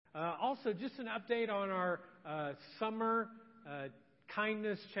also, just an update on our summer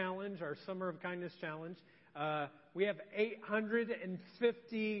kindness challenge, our Summer of Kindness challenge. We have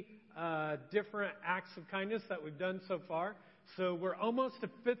 850 different acts of kindness that we've done so far. So we're almost a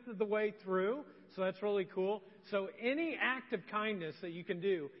fifth of the way through. So that's really cool. So any act of kindness that you can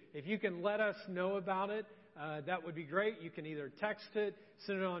do, if you can let us know about it, that would be great. You can either text it,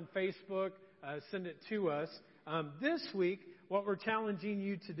 send it on Facebook, send it to us. This week, what we're challenging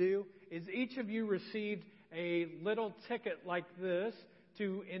you to do is each of you received a little ticket like this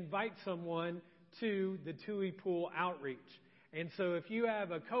to invite someone to the Tui Pool Outreach. And so if you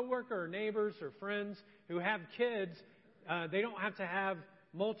have a coworker or neighbors or friends who have kids, they don't have to have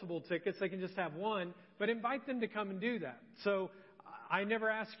multiple tickets. They can just have one, but invite them to come and do that. So I never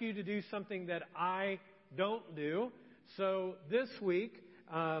ask you to do something that I don't do. So this week,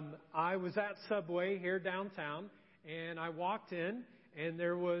 I was at Subway here downtown, and I walked in, and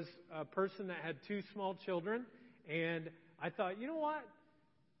there was a person that had 2 small children, and I thought, you know what?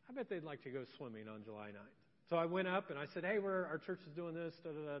 I bet they'd like to go swimming on July 9th. So I went up and I said, hey, our church is doing this,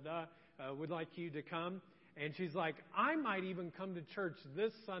 would like you to come. And she's like, I might even come to church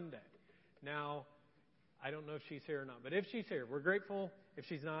this Sunday. Now, I don't know if she's here or not, but if she's here, we're grateful. If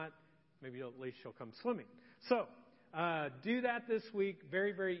she's not, maybe at least she'll come swimming. So do that this week,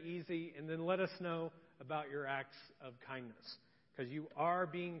 very, very easy, and then let us know about your acts of kindness, because you are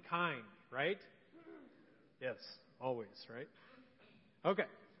being kind, right? Yes, always, right? Okay,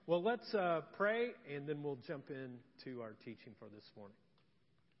 well, let's pray, and then we'll jump into our teaching for this morning.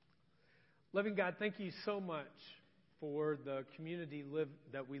 Loving God, thank you so much for the community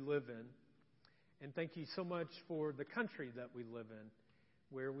that we live in, and thank you so much for the country that we live in,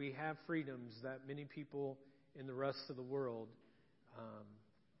 where we have freedoms that many people in the rest of the world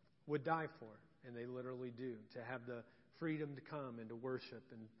would die for, and they literally do, to have the freedom to come and to worship.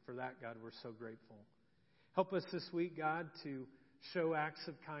 And for that, God, we're so grateful. Help us this week, God, to show acts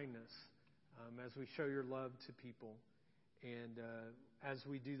of kindness as we show your love to people. And as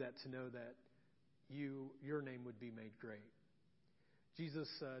we do that, to know that your name would be made great. Jesus,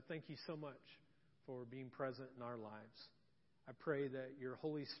 thank you so much for being present in our lives. I pray that your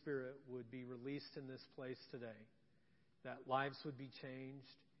Holy Spirit would be released in this place today, that lives would be changed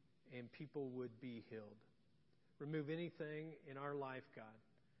and people would be healed. Remove anything in our life, God,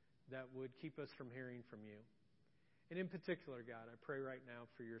 that would keep us from hearing from you. And in particular, God, I pray right now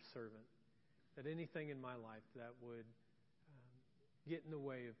for your servant, that anything in my life that would get in the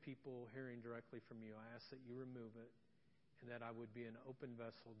way of people hearing directly from you, I ask that you remove it, and that I would be an open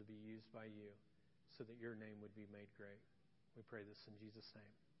vessel to be used by you so that your name would be made great. We pray this in Jesus'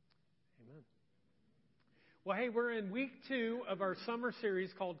 name. Amen. Well, hey, we're in week 2 of our summer series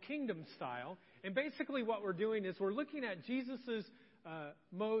called Kingdom Style. And basically what we're doing is we're looking at Jesus'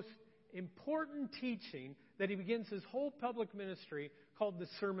 most important teaching that he begins his whole public ministry, called the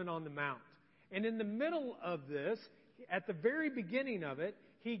Sermon on the Mount. And in the middle of this, at the very beginning of it,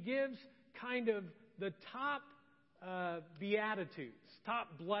 he gives kind of the top beatitudes, top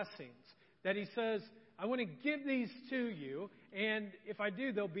blessings, that he says, I want to give these to you, and if I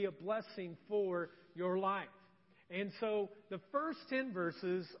do, they'll be a blessing for your life. And so the first 10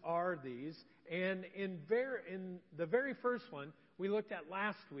 verses are these, and in the very first one we looked at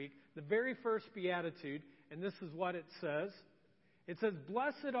last week, the very first beatitude, and this is what it says. It says,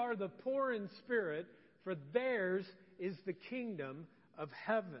 blessed are the poor in spirit, for theirs is the kingdom of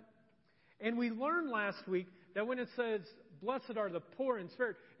heaven. And we learned last week that when it says, blessed are the poor in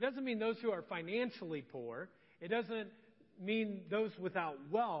spirit, it doesn't mean those who are financially poor. It doesn't mean those without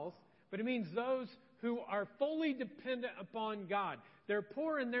wealth, but it means those who are fully dependent upon God. They're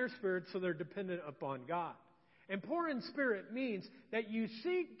poor in their spirit, so they're dependent upon God. And poor in spirit means that you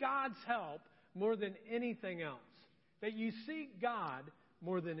seek God's help more than anything else. That you seek God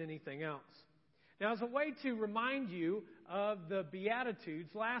more than anything else. Now, as a way to remind you of the Beatitudes,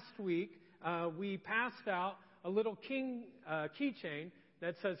 last week we passed out a little keychain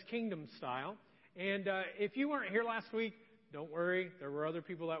that says Kingdom Style. And if you weren't here last week, don't worry, there were other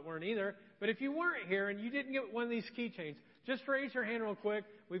people that weren't either. But if you weren't here and you didn't get one of these keychains, just raise your hand real quick.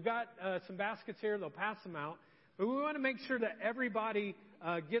 We've got some baskets here. They'll pass them out. But we want to make sure that everybody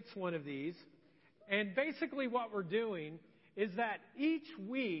gets one of these. And basically what we're doing is that each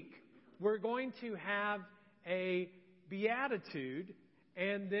week we're going to have a beatitude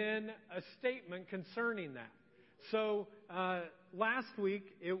and then a statement concerning that. So last week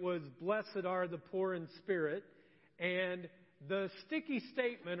it was, blessed are the poor in spirit. And the sticky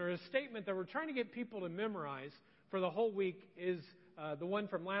statement, or a statement that we're trying to get people to memorize for the whole week, is the one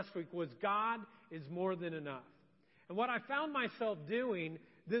from last week, was God is more than enough. And what I found myself doing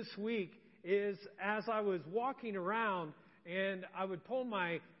this week is as I was walking around and I would pull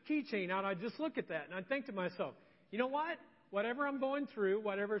my keychain out, I'd just look at that and I'd think to myself, you know what? Whatever I'm going through,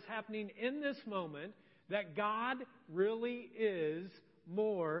 whatever's happening in this moment, that God really is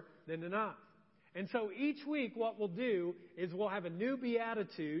more than enough. And so each week what we'll do is we'll have a new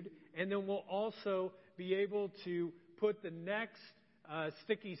beatitude, and then we'll also be able to put the next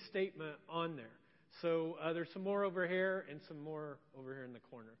sticky statement on there. So there's some more over here and some more over here in the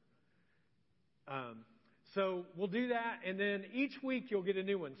corner. So we'll do that, and then each week you'll get a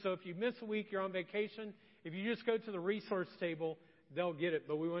new one. So if you miss a week, you're on vacation, if you just go to the resource table, they'll get it.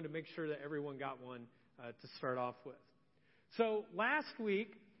 But we wanted to make sure that everyone got one to start off with. So last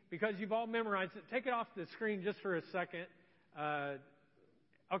week, because you've all memorized it, take it off the screen just for a second.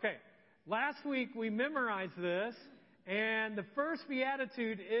 Okay. Last week we memorized this, and the first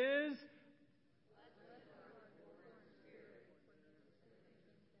beatitude is...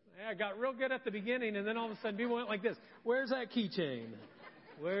 I got real good at the beginning, and then all of a sudden people went like this. Where's that keychain?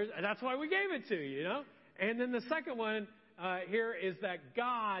 That's why we gave it to you, you know? And then the second one here is that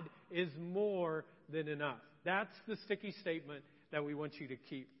God is more than enough. That's the sticky statement that we want you to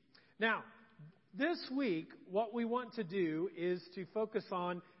keep. Now, this week, what we want to do is to focus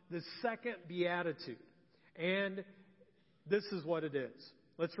on the second beatitude. And this is what it is.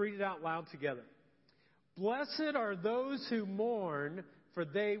 Let's read it out loud together. Blessed are those who mourn, for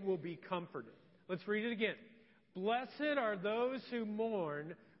they will be comforted. Let's read it again. Blessed are those who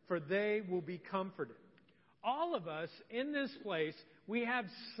mourn, for they will be comforted. All of us in this place, we have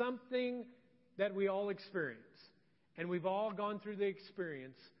something that we all experience. And we've all gone through the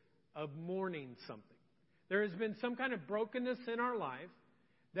experience of mourning something. There has been some kind of brokenness in our life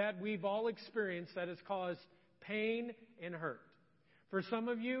that we've all experienced that has caused pain and hurt. For some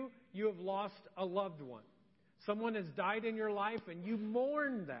of you, you have lost a loved one. Someone has died in your life and you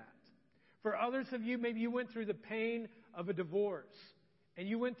mourn that. For others of you, maybe you went through the pain of a divorce. And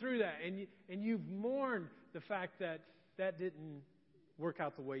you went through that and you've mourned the fact that that didn't work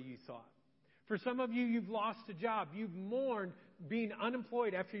out the way you thought. For some of you, you've lost a job. You've mourned being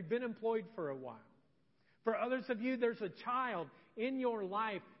unemployed after you've been employed for a while. For others of you, there's a child in your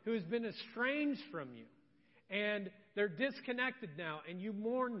life who has been estranged from you. And they're disconnected now, and you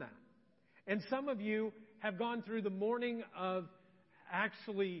mourn that. And some of you have gone through the mourning of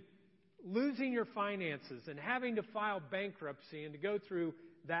actually losing your finances and having to file bankruptcy and to go through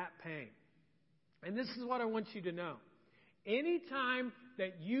that pain. And this is what I want you to know. Anytime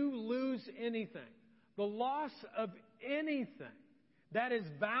that you lose anything, the loss of anything that is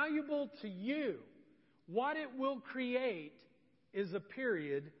valuable to you, what it will create is a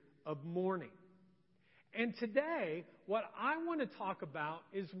period of mourning. And today, what I want to talk about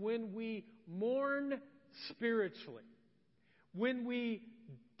is when we mourn spiritually. When we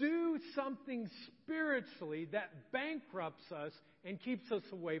do something spiritually that bankrupts us and keeps us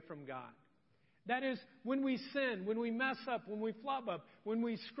away from God. That is, when we sin, when we mess up, when we flub up, when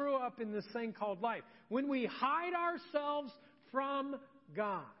we screw up in this thing called life. When we hide ourselves from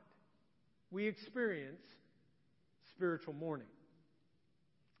God, we experience spiritual mourning.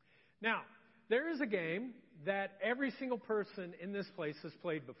 Now, there is a game that every single person in this place has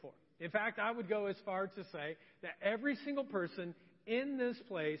played before. In fact, I would go as far to say that every single person in this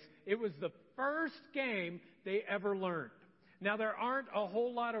place, it was the first game they ever learned. Now, there aren't a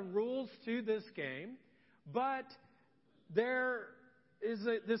whole lot of rules to this game, but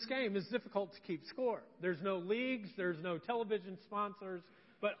this game is difficult to keep score. There's no leagues, there's no television sponsors,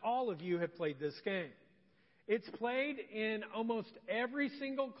 but all of you have played this game. It's played in almost every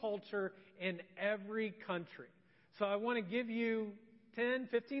single culture in every country. So I want to give you 10,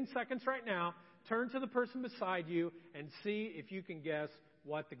 15 seconds right now. Turn to the person beside you and see if you can guess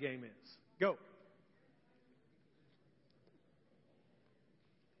what the game is. Go.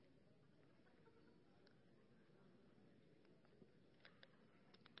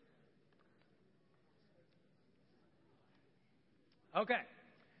 Okay.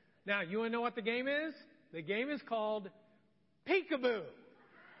 Now, you want to know what the game is? The game is called Peekaboo.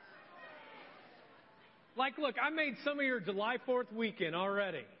 Like, look, I made some of your July 4th weekend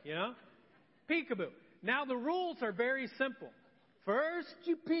already, you know? Peekaboo. Now, the rules are very simple. First,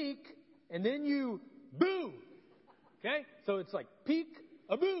 you peek, and then you boo. Okay? So it's like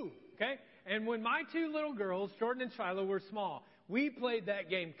peek-a-boo. Okay? And when my two little girls, Jordan and Shiloh, were small, we played that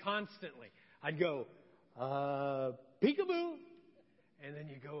game constantly. I'd go, peekaboo. And then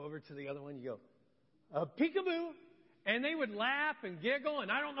you go over to the other one, you go, peekaboo. And they would laugh and giggle,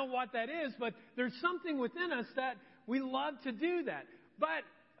 and I don't know what that is, but there's something within us that we love to do that. But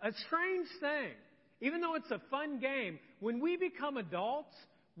a strange thing, even though it's a fun game, when we become adults,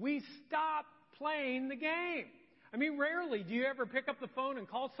 we stop playing the game. I mean, rarely do you ever pick up the phone and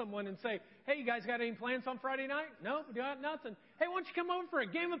call someone and say, hey, you guys got any plans on Friday night? No, we got nothing. Hey, why don't you come over for a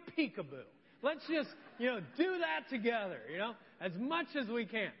game of peekaboo? Let's just, do that together, as much as we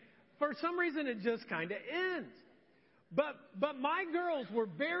can. For some reason, it just kind of ends. But my girls were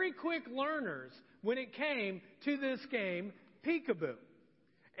very quick learners when it came to this game, peekaboo.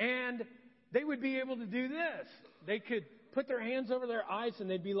 And they would be able to do this. They could put their hands over their eyes and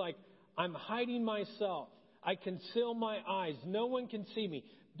they'd be like, I'm hiding myself. I conceal my eyes. No one can see me.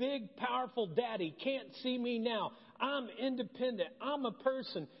 Big, powerful daddy can't see me now. I'm independent. I'm a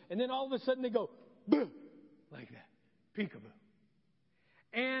person. And then all of a sudden they go, boo, like that. Peekaboo.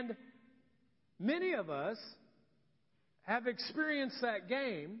 And many of us have experienced that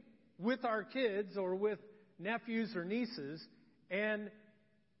game with our kids or with nephews or nieces, and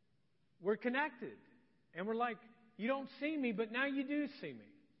we're connected. And we're like, you don't see me, but now you do see me.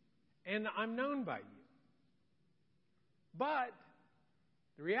 And I'm known by you. But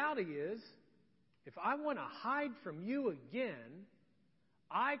the reality is, if I want to hide from you again,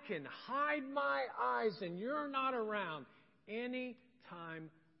 I can hide my eyes and you're not around any time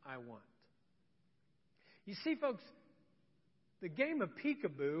I want. You see, folks, the game of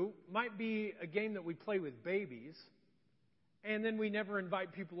peekaboo might be a game that we play with babies, and then we never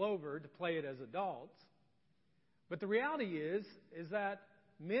invite people over to play it as adults. But the reality is that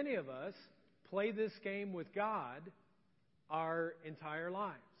many of us play this game with God our entire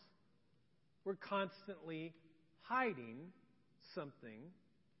lives. We're constantly hiding something,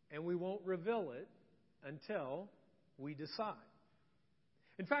 and we won't reveal it until we decide.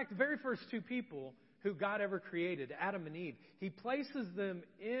 In fact, the very first two people who God ever created, Adam and Eve, He places them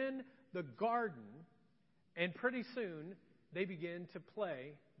in the garden, and pretty soon they begin to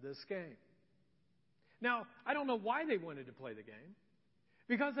play this game. Now, I don't know why they wanted to play the game,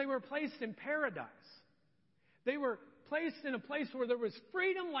 because they were placed in paradise. They were placed in a place where there was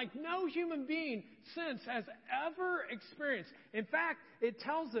freedom like no human being since has ever experienced. In fact, it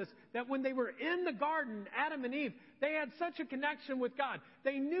tells us that when they were in the garden, Adam and Eve, they had such a connection with God.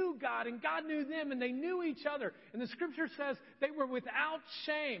 They knew God, and God knew them, and they knew each other. And the Scripture says they were without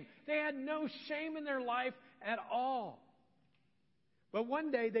shame. They had no shame in their life at all. But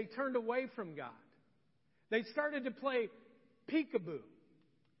one day they turned away from God. They started to play peekaboo,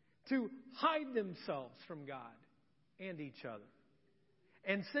 to hide themselves from God and each other.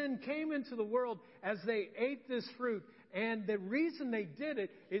 And sin came into the world as they ate this fruit. And the reason they did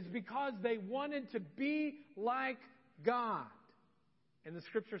it is because they wanted to be like God. And the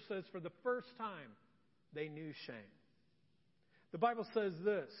Scripture says for the first time, they knew shame. The Bible says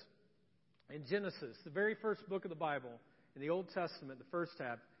this in Genesis, the very first book of the Bible, in the Old Testament, the first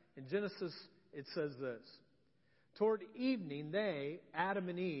half. In Genesis, it says this. Toward evening, they, Adam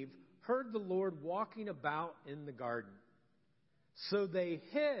and Eve, heard the Lord walking about in the garden. So they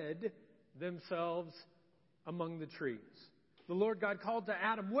hid themselves among the trees. The Lord God called to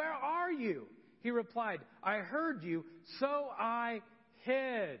Adam, where are you? He replied, I heard you, so I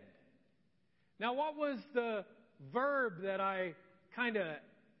hid. Now, what was the verb that I kind of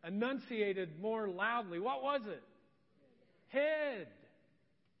enunciated more loudly? What was it? Hid.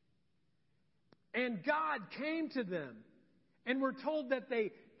 And God came to them, and we're told that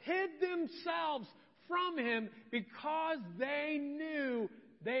they hid themselves from Him because they knew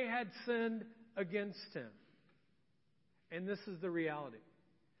they had sinned against Him. And this is the reality,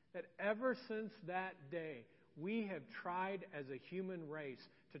 that ever since that day, we have tried as a human race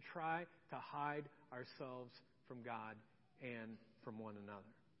to try to hide ourselves from God and from one another.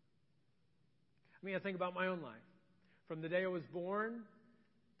 I mean, I think about my own life. From the day I was born,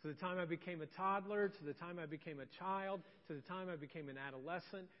 to the time I became a toddler, to the time I became a child, to the time I became an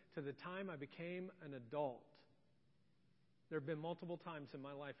adolescent, to the time I became an adult. There have been multiple times in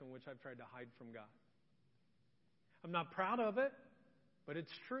my life in which I've tried to hide from God. I'm not proud of it, but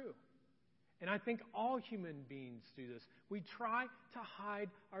it's true. And I think all human beings do this. We try to hide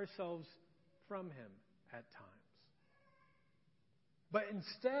ourselves from Him at times. But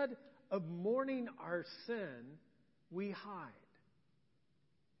instead of mourning our sin, we hide.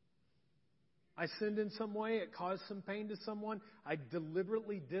 I sinned in some way. It caused some pain to someone. I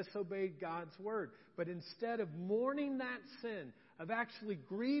deliberately disobeyed God's word. But instead of mourning that sin, of actually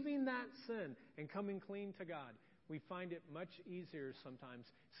grieving that sin and coming clean to God, we find it much easier sometimes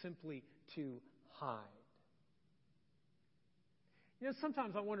simply to hide.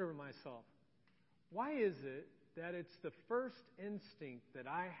 Sometimes I wonder to myself, why is it that it's the first instinct that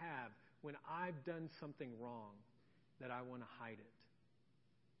I have when I've done something wrong that I want to hide it?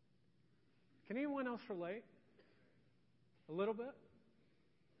 Can anyone else relate? A little bit?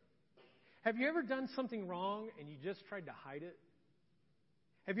 Have you ever done something wrong and you just tried to hide it?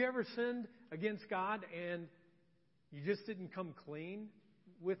 Have you ever sinned against God and you just didn't come clean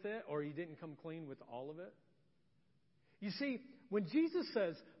with it, or you didn't come clean with all of it? You see, when Jesus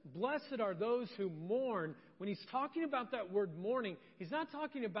says, blessed are those who mourn, when he's talking about that word mourning, he's not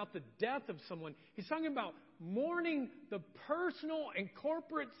talking about the death of someone. He's talking about mourning the personal and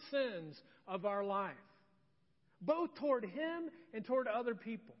corporate sins of our life, both toward him and toward other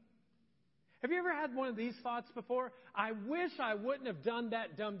people. Have you ever had one of these thoughts before? I wish I wouldn't have done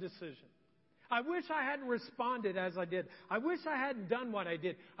that dumb decision. I wish I hadn't responded as I did. I wish I hadn't done what I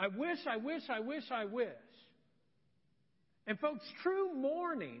did. I wish. And folks, true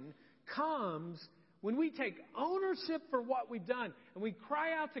mourning comes when we take ownership for what we've done and we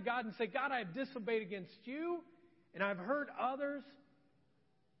cry out to God and say, God, I have disobeyed against you and I've hurt others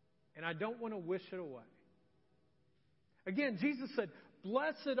and I don't want to wish it away. Again, Jesus said,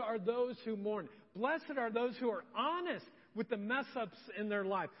 blessed are those who mourn. Blessed are those who are honest with the mess-ups in their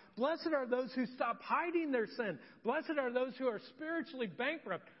life. Blessed are those who stop hiding their sin. Blessed are those who are spiritually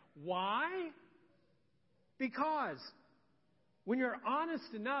bankrupt. Why? Because when you're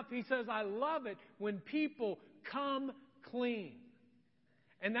honest enough, he says, I love it when people come clean.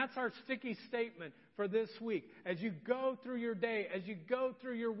 And that's our sticky statement for this week. As you go through your day, as you go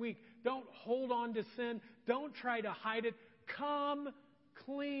through your week, don't hold on to sin. Don't try to hide it. Come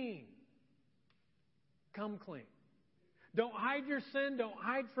clean. Come clean. Don't hide your sin. Don't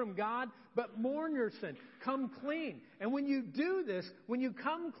hide from God, but mourn your sin. Come clean. And when you do this, when you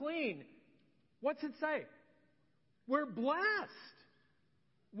come clean, what's it say? We're blessed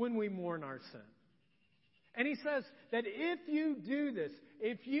when we mourn our sin. And he says that if you do this,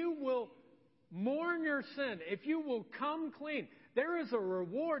 if you will mourn your sin, if you will come clean, there is a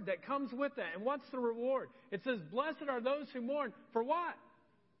reward that comes with that. And what's the reward? It says, blessed are those who mourn. For what?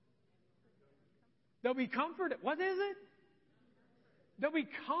 They'll be comforted. What is it? They'll be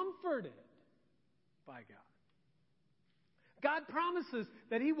comforted by God. God promises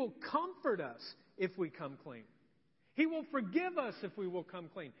that he will comfort us if we come clean. He will forgive us if we will come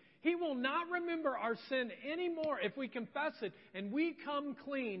clean. He will not remember our sin anymore if we confess it and we come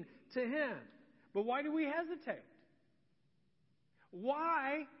clean to him. But why do we hesitate?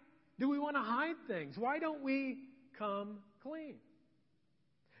 Why do we want to hide things? Why don't we come clean?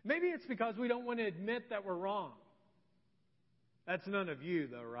 Maybe it's because we don't want to admit that we're wrong. That's none of you,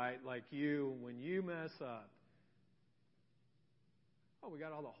 though, right? Like you, when you mess up. Oh, we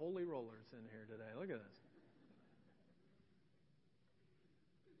got all the holy rollers in here today. Look at this.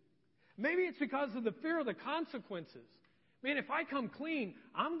 Maybe it's because of the fear of the consequences. Man, if I come clean,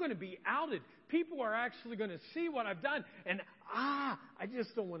 I'm going to be outed. People are actually going to see what I've done. And, I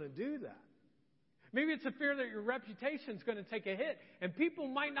just don't want to do that. Maybe it's a fear that your reputation is going to take a hit. And people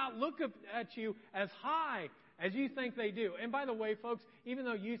might not look at you as high as you think they do. And by the way, folks, even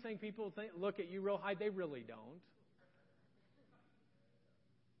though you think people look at you real high, they really don't.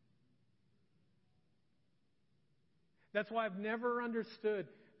 That's why I've never understood.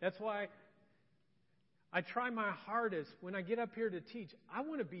 That's why I try my hardest when I get up here to teach. I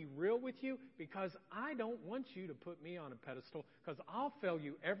want to be real with you because I don't want you to put me on a pedestal because I'll fail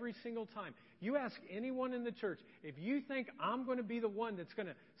you every single time. You ask anyone in the church, if you think I'm going to be the one that's going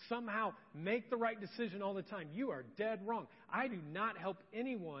to somehow make the right decision all the time, you are dead wrong. I do not help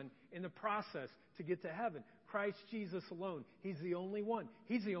anyone in the process to get to heaven. Christ Jesus alone. He's the only one.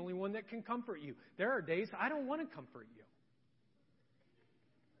 He's the only one that can comfort you. There are days I don't want to comfort you.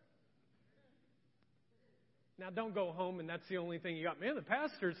 Now, don't go home and that's the only thing you got. Man, the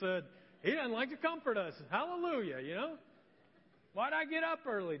pastor said he doesn't like to comfort us. Hallelujah, you know. Why'd I get up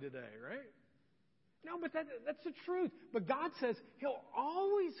early today, right? No, but that's the truth. But God says he'll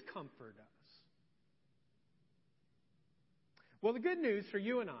always comfort us. Well, the good news for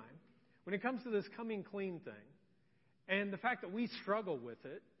you and I, when it comes to this coming clean thing, and the fact that we struggle with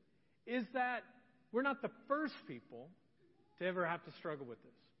it, is that we're not the first people to ever have to struggle with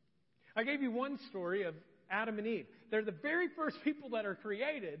this. I gave you one story of Adam and Eve. They're the very first people that are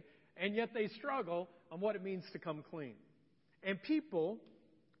created, and yet they struggle on what it means to come clean. And people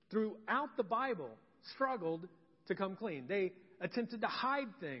throughout the Bible struggled to come clean. They attempted to hide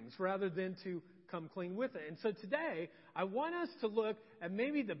things rather than to come clean with it. And so today, I want us to look at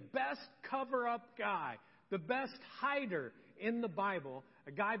maybe the best cover-up guy, the best hider in the Bible,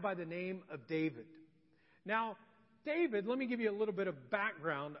 a guy by the name of David. Now, David, let me give you a little bit of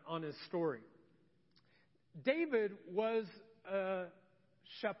background on his story. David was a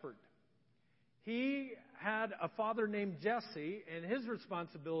shepherd. He had a father named Jesse, and his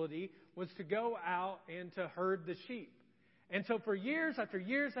responsibility was to go out and to herd the sheep. And so for years after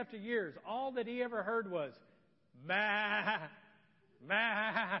years after years, all that he ever heard was, "Ma,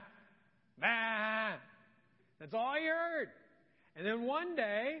 ma, ma." That's all he heard. And then one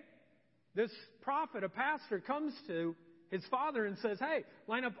day, this prophet, a pastor, comes to his father and says, "Hey,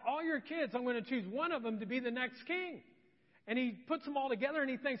 line up all your kids. I'm going to choose one of them to be the next king." And he puts them all together and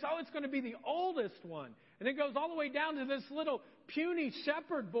he thinks, "Oh, it's going to be the oldest one." And it goes all the way down to this little puny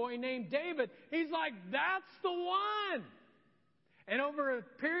shepherd boy named David. He's like, "That's the one." And over a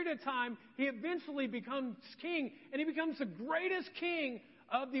period of time, he eventually becomes king, and he becomes the greatest king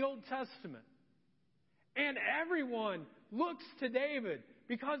of the Old Testament. And everyone looks to David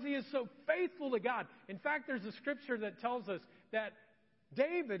because he is so faithful to God. In fact, there's a scripture that tells us that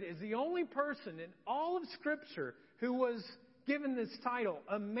David is the only person in all of Scripture who was given this title,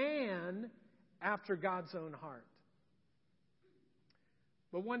 a man after God's own heart.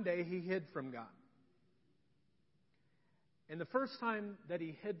 But one day he hid from God. And the first time that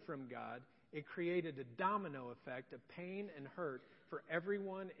he hid from God, it created a domino effect of pain and hurt for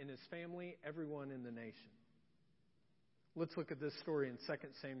everyone in his family, everyone in the nation. Let's look at this story in 2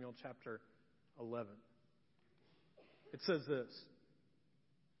 Samuel chapter 11. It says this: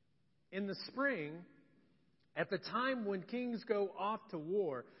 in the spring, at the time when kings go off to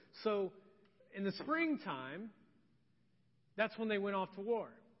war, so in the springtime, that's when they went off to war.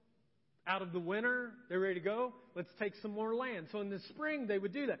 Out of the winter, they're ready to go. Let's take some more land. So in the spring, they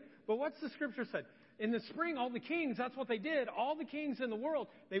would do that. But what's the scripture said? In the spring, all the kings, that's what they did. All the kings in the world,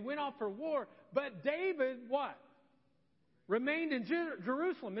 they went off for war. But David, what? Remained in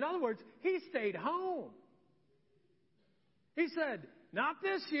Jerusalem. In other words, he stayed home. He said, "Not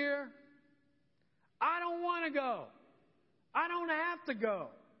this year. I don't want to go. I don't have to go.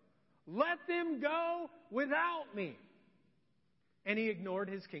 Let them go without me." And he ignored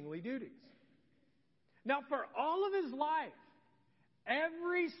his kingly duties. Now, for all of his life,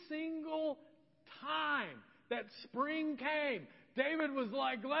 every single time that spring came, David was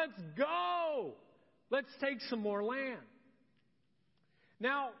like, "Let's go. Let's take some more land."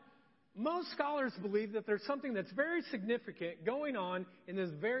 Now, most scholars believe that there's something that's very significant going on in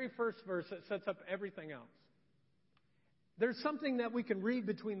this very first verse that sets up everything else. There's something that we can read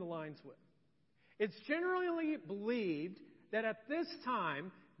between the lines with. It's generally believed that at this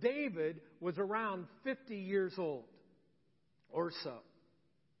time, David was around 50 years old or so.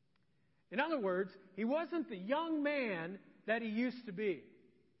 In other words, he wasn't the young man that he used to be.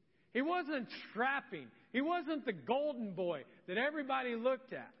 He wasn't strapping. He wasn't the golden boy that everybody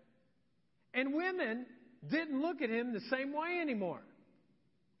looked at. And women didn't look at him the same way anymore.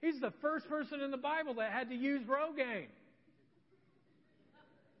 He's the first person in the Bible that had to use Rogaine.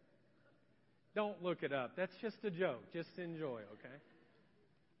 Don't look it up. That's just a joke. Just enjoy, okay?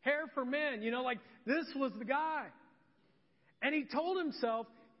 Hair for men. Like this was the guy. And he told himself,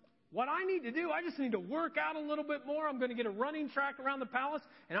 what I need to do, I just need to work out a little bit more. I'm going to get a running track around the palace,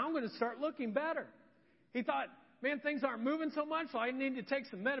 and I'm going to start looking better. He thought, man, things aren't moving so much, so I need to take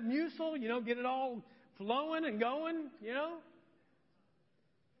some Metamucil, get it all flowing and going,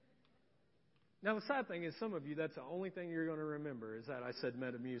 Now, the sad thing is some of you, that's the only thing you're going to remember is that I said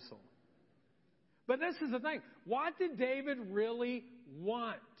Metamucil. But this is the thing. What did David really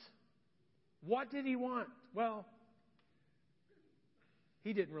want? What did he want? Well,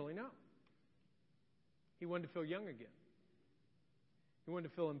 he didn't really know. He wanted to feel young again. He wanted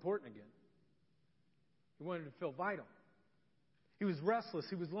to feel important again. He wanted to feel vital. He was restless.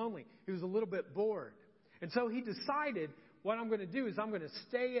 He was lonely. He was a little bit bored. And so he decided, what I'm going to do is I'm going to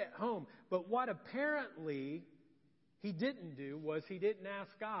stay at home. But what apparently he didn't do was he didn't ask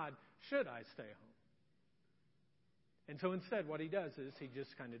God, should I stay home? And so instead, what he does is he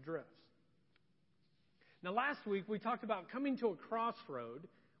just kind of drifts. Now, last week, we talked about coming to a crossroad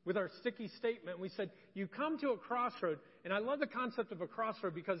with our sticky statement. We said, you come to a crossroad, and I love the concept of a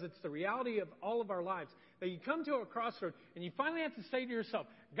crossroad because it's the reality of all of our lives, that you come to a crossroad, and you finally have to say to yourself,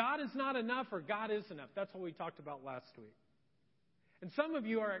 God is not enough or God is enough. That's what we talked about last week. And some of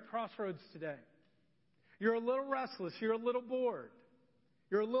you are at crossroads today. You're a little restless. You're a little bored.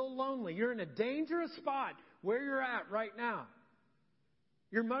 You're a little lonely. You're in a dangerous spot where you're at right now.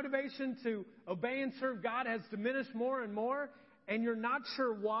 Your motivation to obey and serve God has diminished more and more, and you're not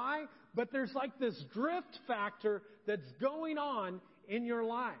sure why, but there's like this drift factor that's going on in your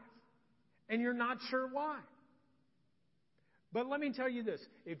life, and you're not sure why. But let me tell you this.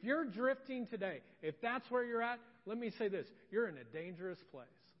 If you're drifting today, if that's where you're at, let me say this. You're in a dangerous place.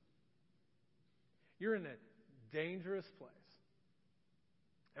 You're in a dangerous place.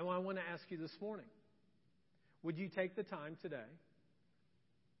 And I want to ask you this morning, would you take the time today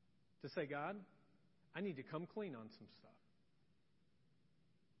to say, God, I need to come clean on some stuff.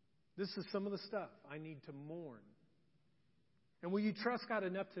 This is some of the stuff I need to mourn. And will you trust God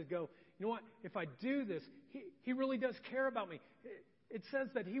enough to go, you know what, if I do this, He really does care about me. It says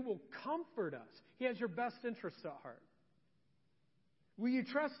that He will comfort us. He has your best interest at heart. Will you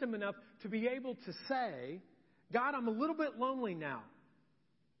trust Him enough to be able to say, God, I'm a little bit lonely now.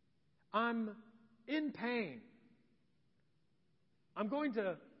 I'm in pain. I'm going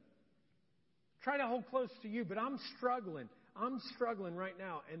to try to hold close to You, but I'm struggling. I'm struggling right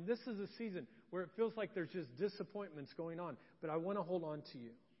now. And this is a season where it feels like there's just disappointments going on. But I want to hold on to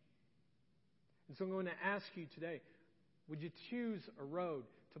You. And so I'm going to ask you today, would you choose a road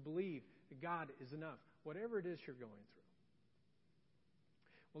to believe that God is enough, whatever it is you're going through?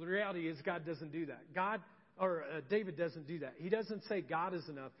 Well, the reality is God doesn't do that. David doesn't do that. He doesn't say God is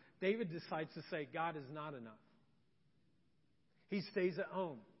enough. David decides to say God is not enough. He stays at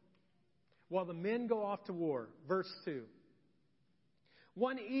home while the men go off to war. Verse 2.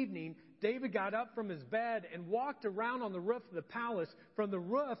 One evening, David got up from his bed and walked around on the roof of the palace. From the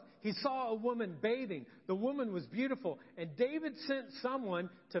roof, he saw a woman bathing. The woman was beautiful, and David sent someone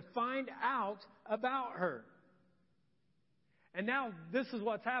to find out about her. And now, this is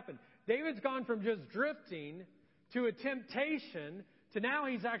what's happened. David's gone from just drifting to a temptation to now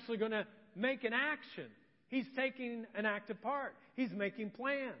he's actually going to make an action. He's taking an active part. He's making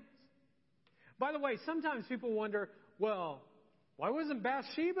plans. By the way, sometimes people wonder, well, why wasn't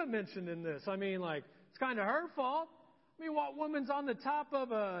Bathsheba mentioned in this? I mean, it's kind of her fault. I mean, what woman's on the top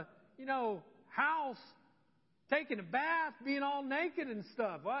of a, house taking a bath, being all naked and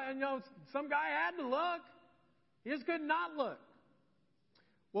stuff? Well, some guy had to look. He just could not look.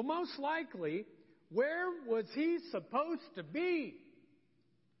 Well, most likely, where was he supposed to be?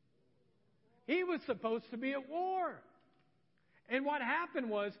 He was supposed to be at war. And what happened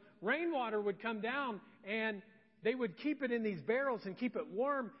was rainwater would come down and they would keep it in these barrels and keep it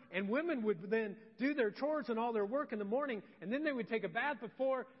warm. And women would then do their chores and all their work in the morning. And then they would take a bath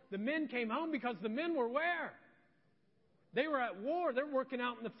before the men came home, because the men were where? They were at war. They're working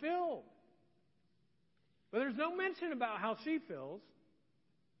out in the field. But there's no mention about how she feels.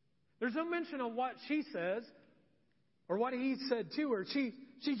 There's no mention of what she says or what he said to her.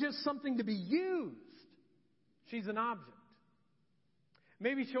 She's just something to be used. She's an object.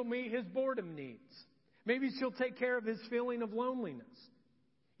 Maybe she'll meet his boredom needs. Maybe she'll take care of his feeling of loneliness.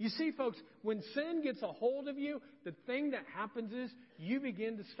 You see, folks, when sin gets a hold of you, the thing that happens is you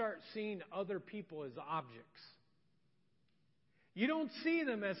begin to start seeing other people as objects. You don't see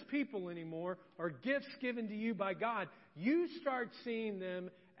them as people anymore or gifts given to you by God. You start seeing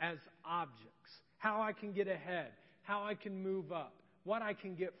them as objects. How I can get ahead, how I can move up, what I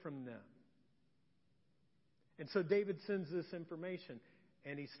can get from them. And so David sends this information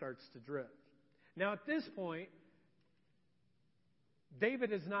and he starts to drift. Now at this point,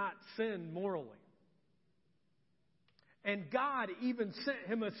 David has not sinned morally. And God even sent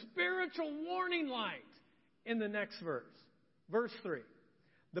him a spiritual warning light in the next verse. Verse 3.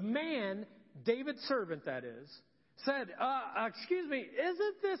 The man, David's servant that is, said, excuse me,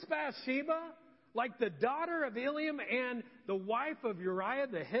 isn't this Bathsheba like the daughter of Eliam and the wife of Uriah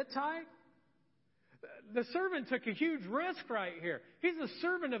the Hittite? The servant took a huge risk right here. He's a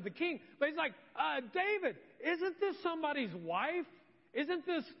servant of the king. But he's like, David, isn't this somebody's wife? Isn't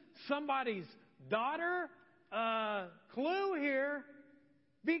this somebody's daughter? Clue here.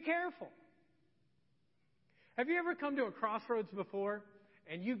 Be careful. Have you ever come to a crossroads before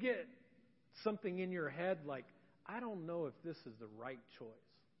and you get something in your head like, I don't know if this is the right choice?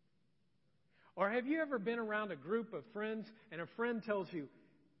 Or have you ever been around a group of friends and a friend tells you,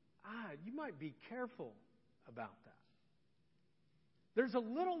 you might be careful about that? There's a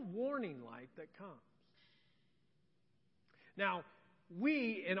little warning light that comes. Now,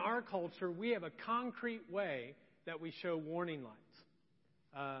 we, in our culture, we have a concrete way that we show warning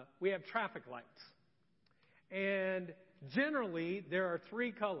lights. We have traffic lights. And generally, there are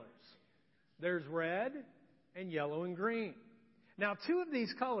three colors. There's red and yellow and green. Now, two of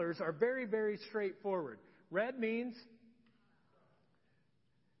these colors are very, very straightforward. Red means,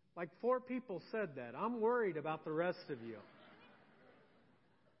 like 4 people said that. I'm worried about the rest of you.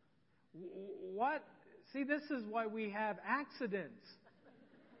 What? See, this is why we have accidents.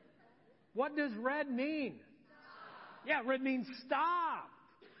 What does red mean? Stop. Yeah, red means stop.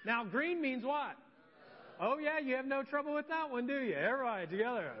 Now, green means what? Oh, yeah, you have no trouble with that one, do you? Everybody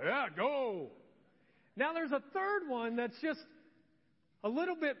together. Yeah, go. Now, there's a third one that's just a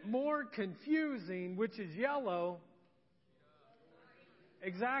little bit more confusing, which is yellow.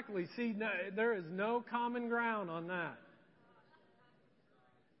 Exactly. See, no, there is no common ground on that.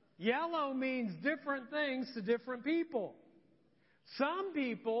 Yellow means different things to different people. Some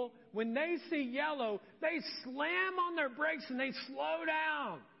people, when they see yellow, they slam on their brakes and they slow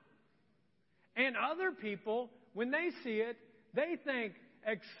down. And other people, when they see it, they think,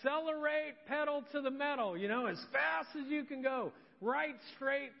 accelerate, pedal to the metal, as fast as you can go, right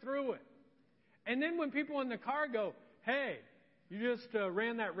straight through it. And then when people in the car go, hey, you just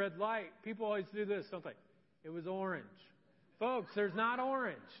ran that red light, people always do this, don't they? It was orange. Folks, there's not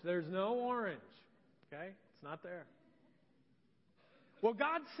orange. There's no orange. Okay? It's not there. Well,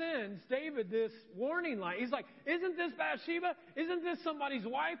 God sends David this warning light. He's like, isn't this Bathsheba? Isn't this somebody's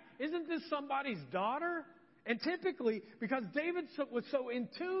wife? Isn't this somebody's daughter? And typically, because David was so in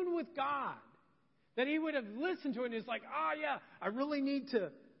tune with God, that he would have listened to it and he's like, yeah, I really need to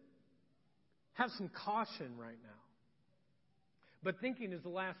have some caution right now. But thinking is the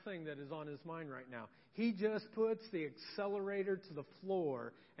last thing that is on his mind right now. He just puts the accelerator to the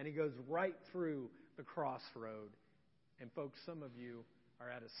floor and he goes right through the crossroad. And folks, some of you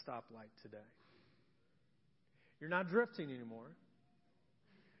are at a stoplight today. You're not drifting anymore.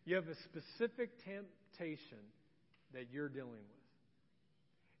 You have a specific temptation that you're dealing with.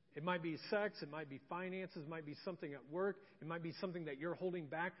 It might be sex, it might be finances, it might be something at work, it might be something that you're holding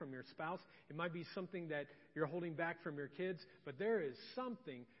back from your spouse, it might be something that you're holding back from your kids, but there is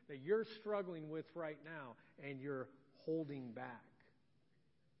something that you're struggling with right now and you're holding back.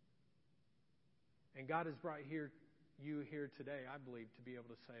 And God has brought you here today, I believe, to be able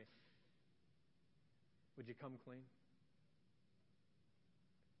to say, would you come clean?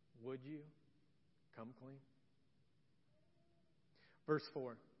 Would you come clean? Verse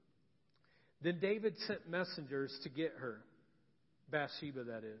 4. Then David sent messengers to get her, Bathsheba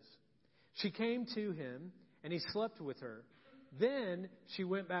that is. She came to him, and he slept with her. Then she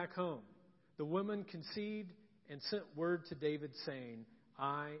went back home. The woman conceived and sent word to David saying,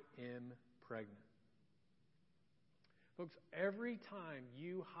 I am pregnant. Folks, every time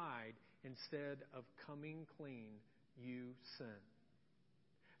you hide instead of coming clean, you sin.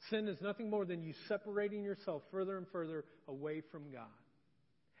 Sin is nothing more than you separating yourself further and further away from God.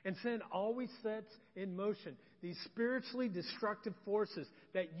 And sin always sets in motion these spiritually destructive forces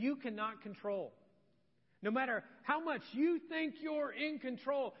that you cannot control. No matter how much you think you're in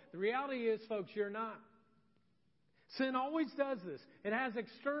control, the reality is, folks, you're not. Sin always does this. It has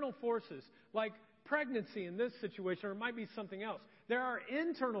external forces like pregnancy in this situation, or it might be something else. There are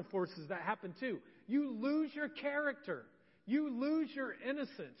internal forces that happen too. You lose your character. You lose your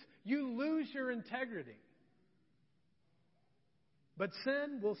innocence. You lose your integrity. But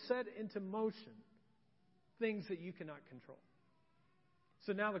sin will set into motion things that you cannot control.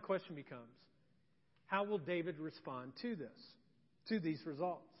 So now the question becomes, how will David respond to this, to these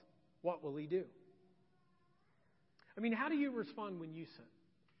results? What will he do? I mean, how do you respond when you sin?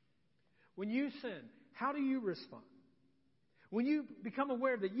 When you sin, how do you respond? When you become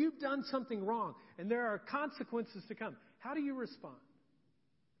aware that you've done something wrong and there are consequences to come, how do you respond?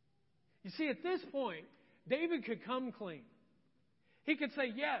 You see, at this point, David could come clean. He could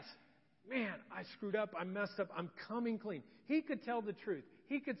say, yes, man, I screwed up, I messed up, I'm coming clean. He could tell the truth.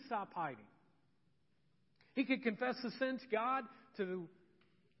 He could stop hiding. He could confess the sin to God, to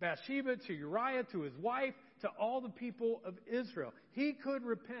Bathsheba, to Uriah, to his wife, to all the people of Israel. He could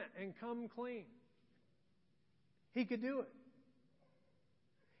repent and come clean. He could do it.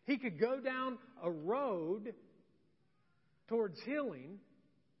 He could go down a road towards healing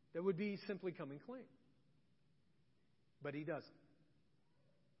that would be simply coming clean. But he doesn't.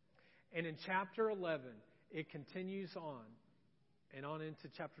 And in chapter 11, it continues on and on into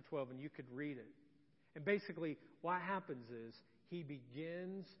chapter 12, and you could read it. And basically, what happens is he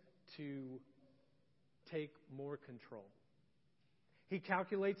begins to take more control. He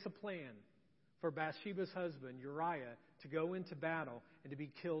calculates a plan for Bathsheba's husband, Uriah, to go into battle and to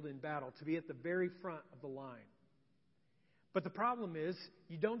be killed in battle, to be at the very front of the line. But the problem is,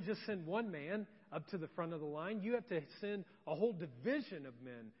 you don't just send one man up to the front of the line. You have to send a whole division of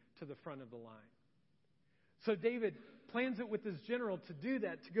men to the front of the line. So David plans it with his general to do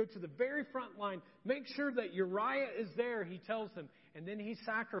that, to go to the very front line, make sure that Uriah is there, he tells them, and then he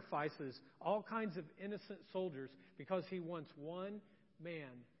sacrifices all kinds of innocent soldiers because he wants one man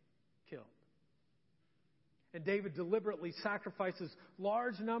killed. And David deliberately sacrifices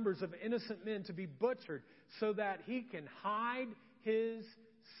large numbers of innocent men to be butchered so that he can hide his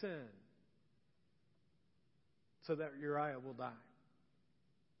sin, so that Uriah will die.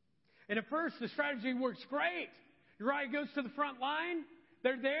 And at first, the strategy works great. Uriah goes to the front line.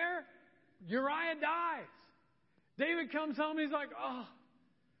 They're there. Uriah dies. David comes home. He's like, oh,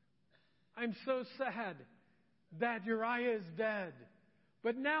 I'm so sad that Uriah is dead.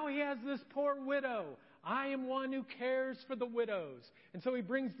 But now he has this poor widow. I am one who cares for the widows. And so he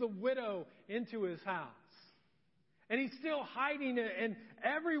brings the widow into his house. And he's still hiding it. And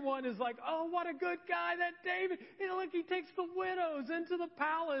everyone is like, oh, what a good guy, that David. Look, he takes the widows into the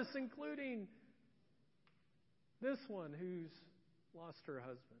palace, including this one who's lost her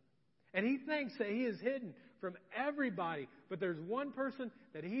husband. And he thinks that he is hidden from everybody. But there's one person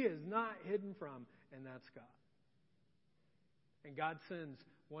that he is not hidden from, and that's God. And God sends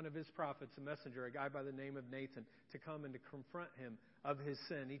one of his prophets, a messenger, a guy by the name of Nathan, to come and to confront him of his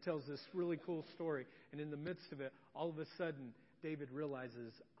sin. He tells this really cool story. And in the midst of it, all of a sudden, David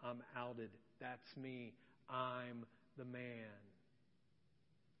realizes, I'm outed. That's me. I'm the man.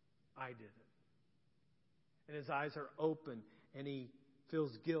 I did it. And his eyes are open, and he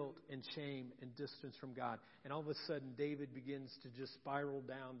feels guilt and shame and distance from God. And all of a sudden, David begins to just spiral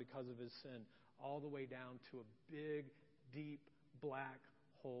down because of his sin, all the way down to a big, deep, black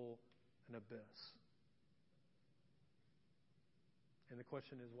hole, an abyss. And the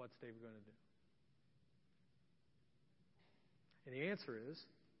question is, what's David going to do? And the answer is,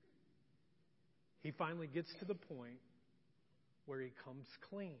 he finally gets to the point where he comes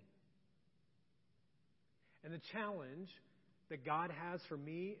clean. And the challenge that God has for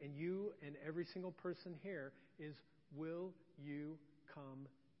me and you and every single person here is, will you come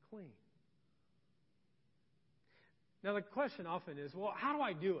clean? Now, the question often is, well, how do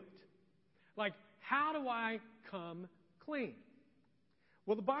I do it? Like, how do I come clean?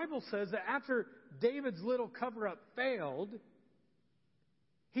 Well, the Bible says that after David's little cover-up failed,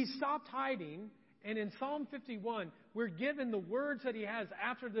 he stopped hiding, and in Psalm 51, we're given the words that he has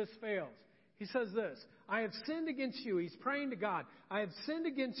after this fails. He says this, I have sinned against you. He's praying to God. I have sinned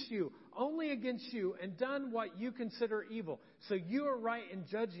against you, only against you, and done what you consider evil. So you are right in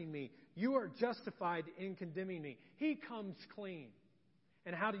judging me. You are justified in condemning me. He comes clean.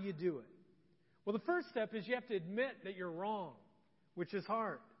 And how do you do it? Well, the first step is you have to admit that you're wrong, which is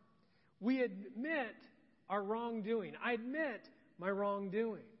hard. We admit our wrongdoing. I admit my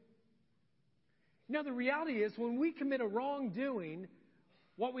wrongdoing. Now, the reality is when we commit a wrongdoing,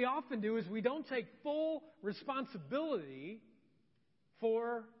 what we often do is we don't take full responsibility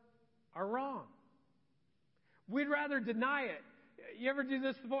for our wrong. We'd rather deny it. You ever do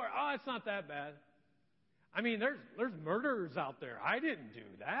this before? Oh, it's not that bad. I mean, there's murderers out there. I didn't do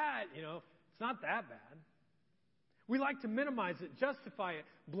that. It's not that bad. We like to minimize it, justify it,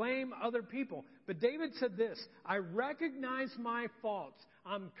 blame other people. But David said this, I recognize my faults.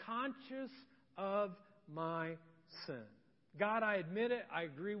 I'm conscious of my sin. God, I admit it. I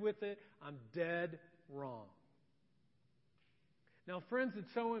agree with it. I'm dead wrong. Now, friends,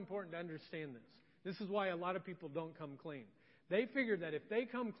 it's so important to understand this. This is why a lot of people don't come clean. They figure that if they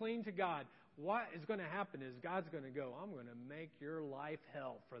come clean to God, what is going to happen is God's going to go, I'm going to make your life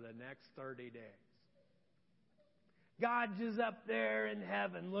hell for the next 30 days. God's just up there in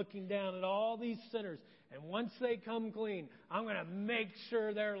heaven looking down at all these sinners. And once they come clean, I'm going to make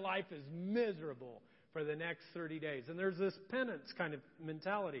sure their life is miserable for the next 30 days. And there's this penance kind of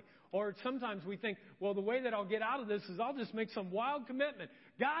mentality. Or sometimes we think, well, the way that I'll get out of this is I'll just make some wild commitment.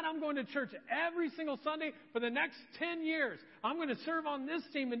 God, I'm going to church every single Sunday for the next 10 years. I'm going to serve on this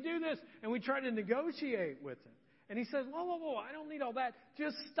team and do this. And we try to negotiate with him. And he says, whoa, I don't need all that.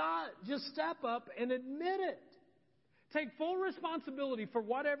 Just step up and admit it. Take full responsibility for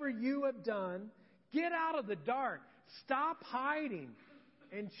whatever you have done. Get out of the dark. Stop hiding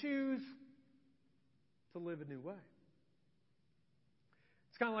and choose to live a new way.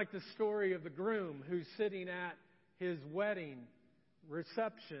 It's kind of like the story of the groom who's sitting at his wedding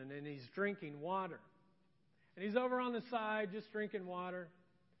reception and he's drinking water. And he's over on the side just drinking water.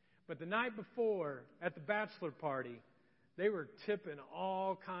 But the night before, at the bachelor party, they were tipping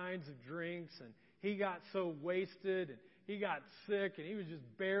all kinds of drinks, and he got so wasted and he got sick and he was just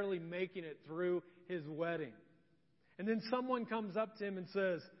barely making it through his wedding. And then someone comes up to him and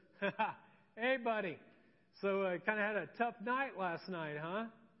says, hey, buddy, so I kind of had a tough night last night, huh?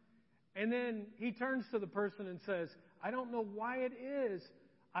 And then he turns to the person and says, I don't know why it is.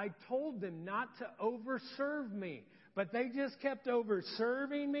 I told them not to overserve me, but they just kept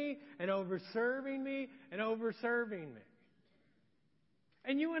overserving me and overserving me and overserving me.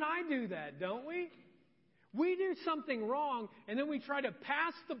 And you and I do that, don't we? We do something wrong, and then we try to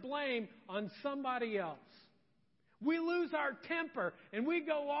pass the blame on somebody else. We lose our temper, and we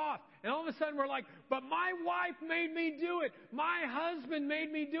go off. And all of a sudden, we're like, but my wife made me do it. My husband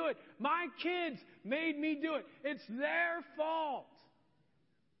made me do it. My kids made me do it. It's their fault.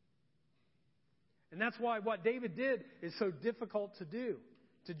 And that's why what David did is so difficult to do.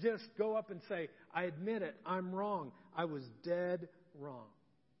 To just go up and say, I admit it, I'm wrong. I was dead wrong.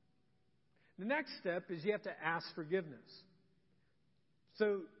 The next step is you have to ask forgiveness.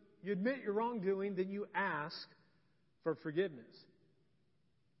 So you admit your wrongdoing, then you ask for forgiveness.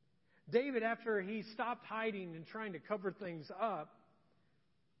 David, after he stopped hiding and trying to cover things up,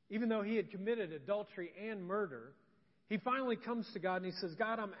 even though he had committed adultery and murder, he finally comes to God and he says,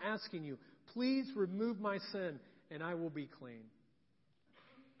 God, I'm asking you, please remove my sin and I will be clean.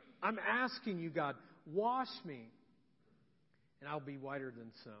 I'm asking you, God, wash me and I'll be whiter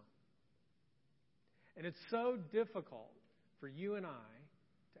than snow. And it's so difficult for you and I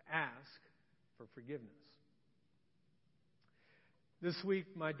to ask for forgiveness. This week,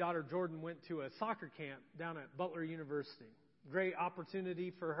 my daughter Jordan went to a soccer camp down at Butler University. Great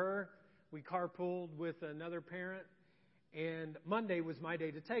opportunity for her. We carpooled with another parent, and Monday was my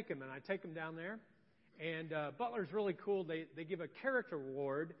day to take him, and I take him down there. And Butler's really cool. They give a character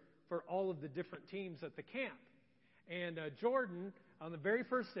award for all of the different teams at the camp. And Jordan, on the very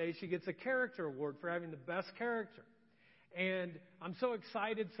first day, she gets a character award for having the best character. And I'm so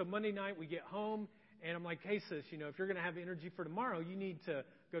excited. So Monday night we get home, and I'm like, hey, sis, if you're going to have energy for tomorrow, you need to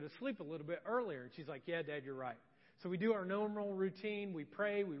go to sleep a little bit earlier. And she's like, yeah, Dad, you're right. So we do our normal routine. We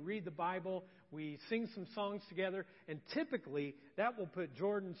pray. We read the Bible. We sing some songs together. And typically, that will put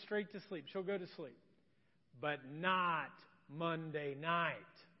Jordan straight to sleep. She'll go to sleep. But not Monday night.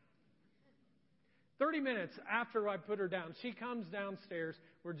 30 minutes after I put her down, she comes downstairs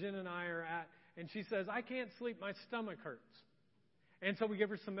where Jen and I are at, and she says, I can't sleep. My stomach hurts. And so we give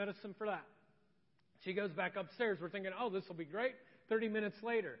her some medicine for that. She goes back upstairs. We're thinking, oh, this will be great. 30 minutes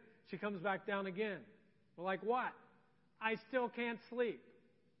later, she comes back down again. We're like, what? I still can't sleep.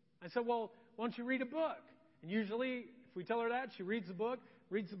 I said, well, why don't you read a book? And usually, if we tell her that, she reads the book,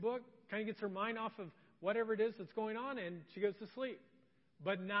 kind of gets her mind off of whatever it is that's going on, and she goes to sleep.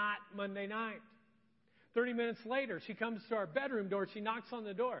 But not Monday night. 30 minutes later, she comes to our bedroom door. She knocks on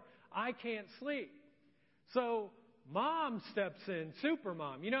the door. I can't sleep. So Mom steps in, super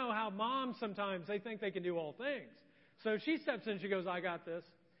mom. You know how moms sometimes, they think they can do all things. So she steps in, she goes, I got this.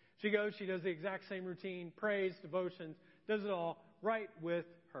 She goes, she does the exact same routine, prays, devotions, does it all right with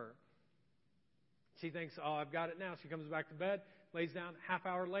her. She thinks, oh, I've got it now. She comes back to bed, lays down, half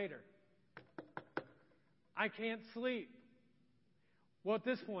hour later. I can't sleep. Well, at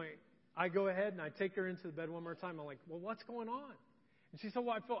this point, I go ahead and I take her into the bed one more time. I'm like, well, what's going on? And she said,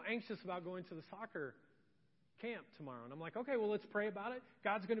 well, I feel anxious about going to the soccer camp tomorrow. And I'm like, okay, well, let's pray about it.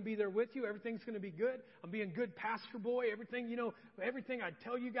 God's going to be there with you. Everything's going to be good. I'm being good pastor boy. Everything I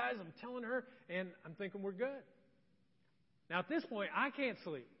tell you guys, I'm telling her. And I'm thinking we're good. Now, at this point, I can't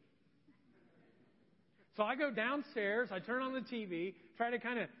sleep. So I go downstairs. I turn on the TV, try to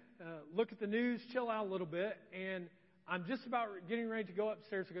kind of look at the news, chill out a little bit. And I'm just about getting ready to go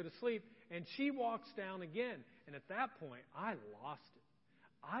upstairs to go to sleep. And she walks down again. And at that point, I lost it.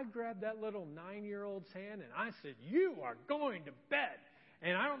 I grabbed that little 9-year-old's hand and I said, you are going to bed.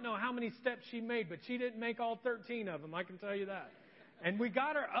 And I don't know how many steps she made, but she didn't make all 13 of them. I can tell you that. And we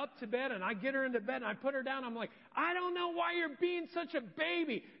got her up to bed, and I get her into bed, and I put her down. I'm like, I don't know why you're being such a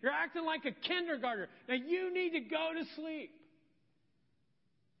baby. You're acting like a kindergartner. Now you need to go to sleep.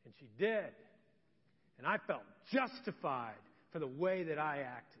 And she did. And I felt justified for the way that I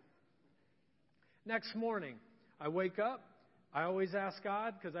acted. Next morning, I wake up. I always ask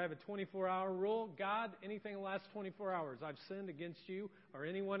God, because I have a 24-hour rule, God, anything in the last 24 hours I've sinned against you or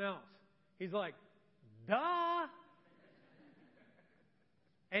anyone else. He's like, duh.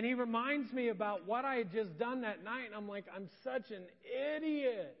 And he reminds me about what I had just done that night, and I'm like, I'm such an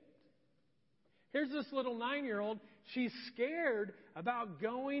idiot. Here's this little 9-year-old. She's scared about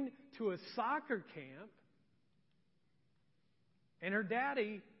going to a soccer camp, and her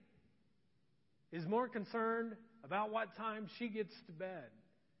daddy is more concerned about what time she gets to bed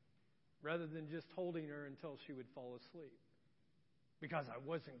rather than just holding her until she would fall asleep because I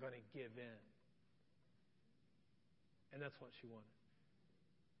wasn't going to give in. And that's what she wanted.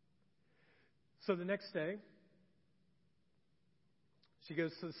 So the next day, she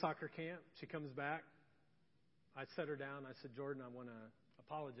goes to the soccer camp. She comes back. I set her down. I said, Jordan, I want to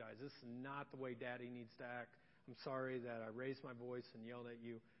apologize. This is not the way Daddy needs to act. I'm sorry that I raised my voice and yelled at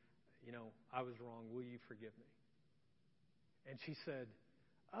you. I was wrong. Will you forgive me? And she said,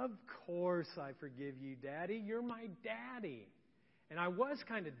 of course I forgive you, Daddy. You're my daddy. And I was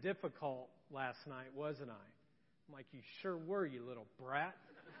kind of difficult last night, wasn't I? I'm like, you sure were, you little brat.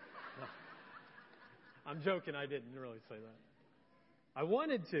 No. I'm joking. I didn't really say that. I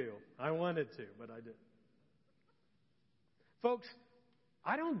wanted to, but I didn't. Folks,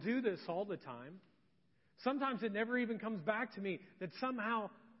 I don't do this all the time. Sometimes it never even comes back to me that somehow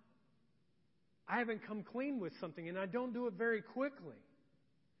I haven't come clean with something, and I don't do it very quickly.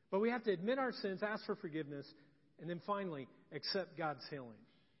 But we have to admit our sins, ask for forgiveness, and then finally, accept God's healing.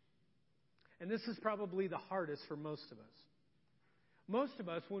 And this is probably the hardest for most of us. Most of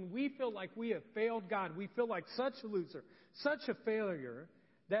us, when we feel like we have failed God, we feel like such a loser, such a failure,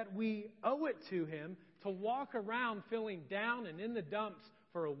 that we owe it to Him to walk around feeling down and in the dumps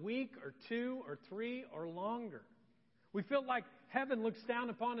for a week or 2 or 3 or longer. We feel like heaven looks down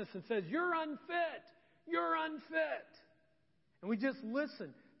upon us and says, "You're unfit. You're unfit." And we just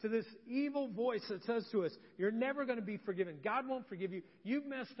listen to this evil voice that says to us, "You're never going to be forgiven. God won't forgive you. You've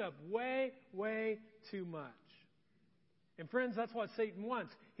messed up way, way too much." And friends, that's what Satan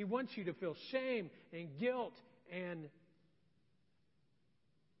wants. He wants you to feel shame and guilt and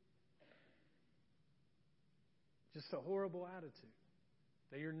just a horrible attitude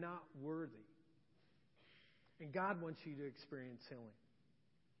that you're not worthy. And God wants you to experience healing.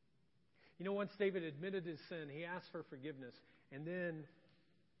 You know, once David admitted his sin, he asked for forgiveness, and then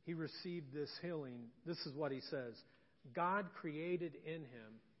he received this healing. This is what he says. God created in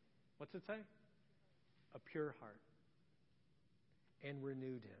him, what's it say? A pure heart, and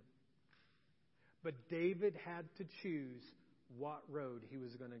renewed him. But David had to choose what road he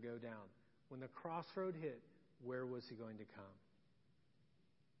was going to go down. When the crossroad hit, where was he going to come?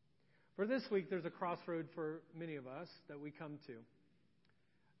 For this week, there's a crossroad for many of us that we come to.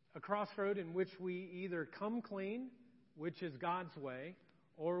 A crossroad in which we either come clean, which is God's way,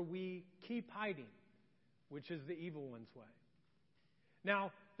 or we keep hiding, which is the evil one's way.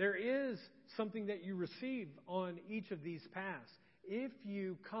 Now, there is something that you receive on each of these paths. If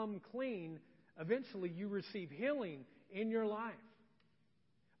you come clean, eventually you receive healing in your life.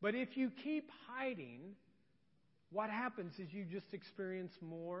 But if you keep hiding, what happens is you just experience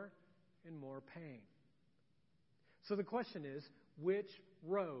more and more pain. So the question is, which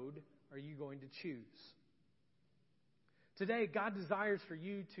road are you going to choose? Today, God desires for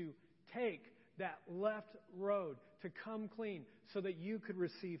you to take that left road, to come clean, so that you could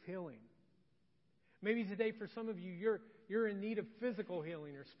receive healing. Maybe today, for some of you, you're in need of physical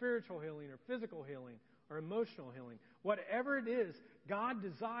healing, or spiritual healing, or physical healing, or emotional healing. Whatever it is, God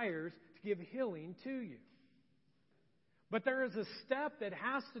desires to give healing to you. But there is a step that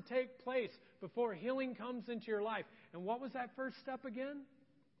has to take place before healing comes into your life. And what was that first step again?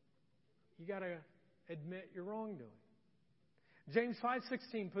 You got to admit your wrongdoing. James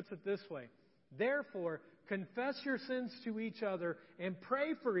 5:16 puts it this way. Therefore, confess your sins to each other and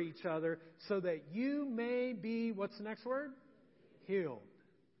pray for each other so that you may be, what's the next word? Healed.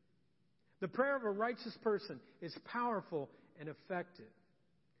 The prayer of a righteous person is powerful and effective.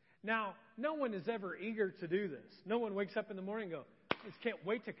 Now, no one is ever eager to do this. No one wakes up in the morning and goes, I just can't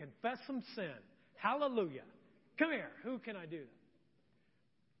wait to confess some sin. Hallelujah. Come here. Who can I do that?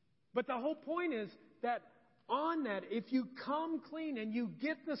 But the whole point is that on that, if you come clean and you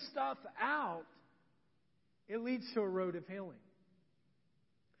get the stuff out, it leads to a road of healing.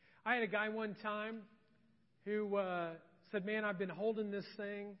 I had a guy one time who said, man, I've been holding this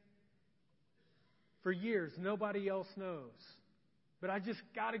thing for years. Nobody else knows. But I just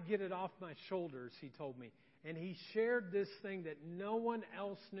got to get it off my shoulders, he told me. And he shared this thing that no one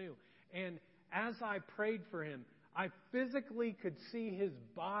else knew. And as I prayed for him, I physically could see his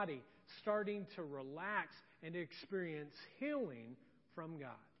body starting to relax and experience healing from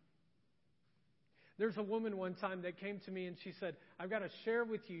God. There's a woman one time that came to me and she said, I've got to share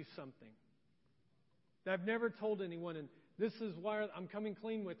with you something that I've never told anyone, and this is why I'm coming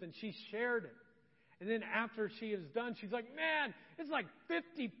clean with. And she shared it. And then after she is done, she's like, man, it's like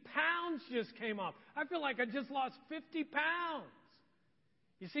 50 pounds just came off. I feel like I just lost 50 pounds.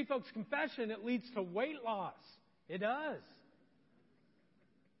 You see, folks, confession, it leads to weight loss. It does.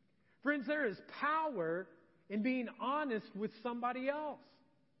 Friends, there is power in being honest with somebody else.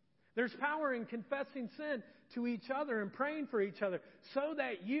 There's power in confessing sin to each other and praying for each other so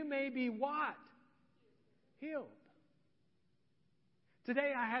that you may be what? Healed.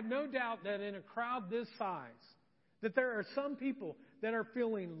 Today, I have no doubt that in a crowd this size, that there are some people that are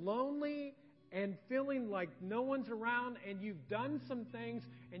feeling lonely and feeling like no one's around, and you've done some things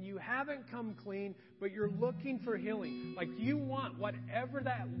and you haven't come clean, but you're looking for healing. Like you want whatever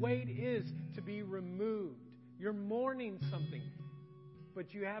that weight is to be removed. You're mourning something,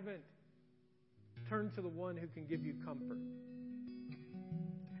 but you haven't turned to the one who can give you comfort.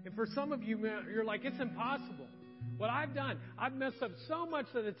 And for some of you, you're like, it's impossible. What I've done, I've messed up so much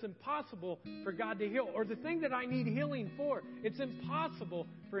that it's impossible for God to heal. Or the thing that I need healing for, it's impossible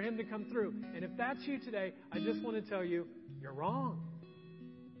for Him to come through. And if that's you today, I just want to tell you, you're wrong.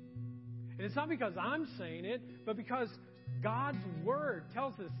 And it's not because I'm saying it, but because God's Word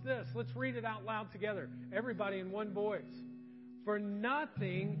tells us this. Let's read it out loud together. Everybody in one voice. For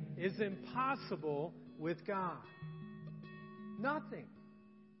nothing is impossible with God. Nothing.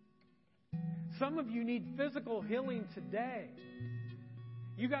 Some of you need physical healing today.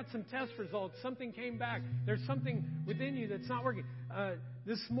 You got some test results. Something came back. There's something within you that's not working.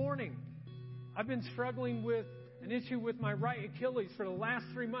 This morning, I've been struggling with an issue with my right Achilles for the last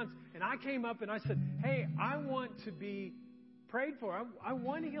 3 months. And I came up and I said, hey, I want to be prayed for. I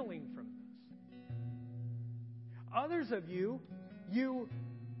want healing from this. Others of you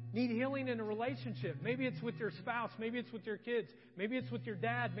need healing in a relationship. Maybe it's with your spouse. Maybe it's with your kids. Maybe it's with your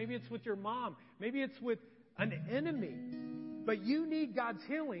dad. Maybe it's with your mom. Maybe it's with an enemy. But you need God's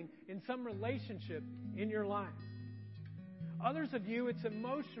healing in some relationship in your life. Others of you, it's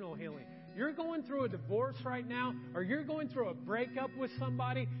emotional healing. You're going through a divorce right now, or you're going through a breakup with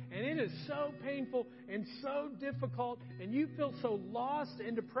somebody, and it is so painful and so difficult, and you feel so lost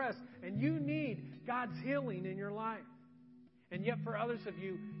and depressed, and you need God's healing in your life. And yet for others of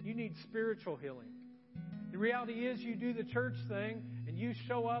you, you need spiritual healing. The reality is you do the church thing, and you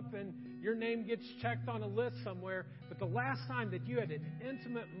show up, and your name gets checked on a list somewhere, but the last time that you had an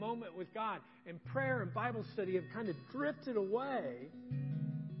intimate moment with God, and prayer and Bible study have kind of drifted away,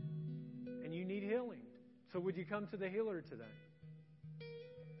 and you need healing. So would you come to the healer today?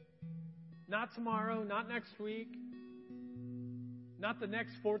 Not tomorrow, not next week, not the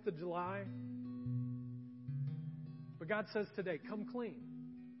next 4th of July. But God says today, come clean.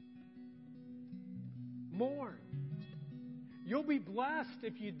 Mourn. You'll be blessed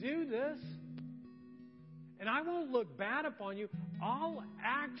if you do this. And I won't look bad upon you. I'll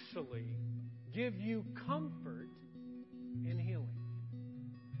actually give you comfort and healing.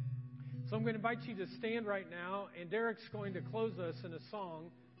 So I'm going to invite you to stand right now, and Derek's going to close us in a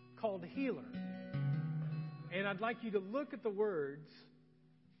song called Healer. And I'd like you to look at the words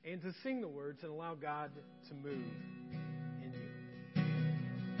and to sing the words and allow God to move in you.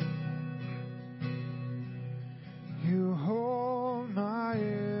 You hold my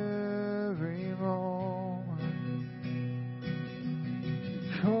every moment.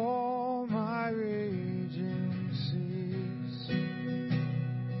 You calm my raging seas.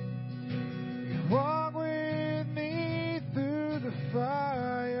 You walk with me through the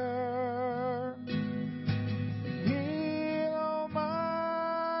fire. Heal all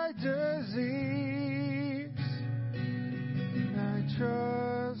my disease. And I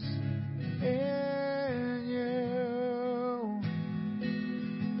trust in you.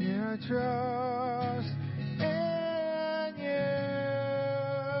 Yeah, I trust in you.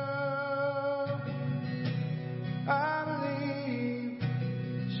 I believe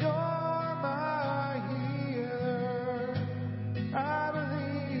that you're my healer. I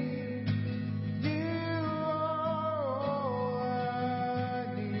believe you are all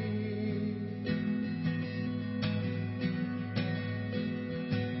I need.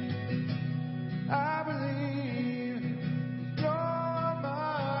 I believe you're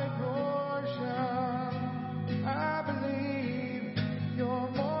my portion. I believe you're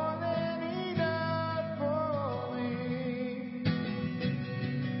more than enough for me.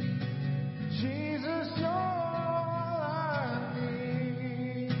 Jesus, you're all I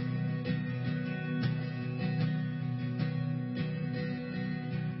need.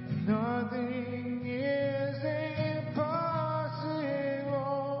 Nothing is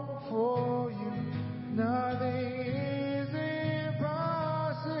impossible for you. Nothing is impossible.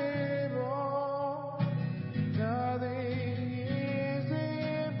 Nothing is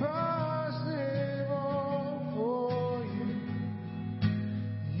impossible for you.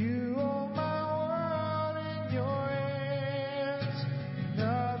 You hold my world in your hands.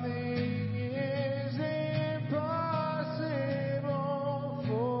 Nothing is impossible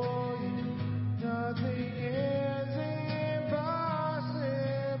for you. Nothing is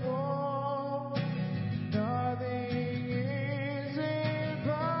impossible. Nothing is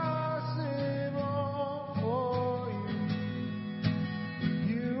impossible for you.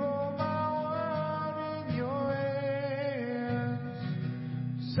 You hold my world in your hands.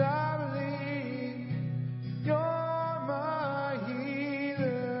 'Cause I believe you're my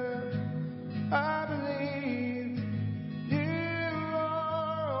healer. I believe you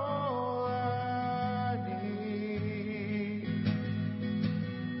are all I need.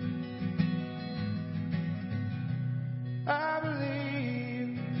 I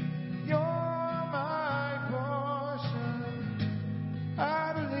believe you're my portion.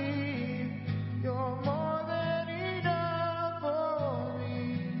 I believe you're more than enough for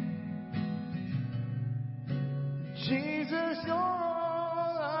me. Jesus, you're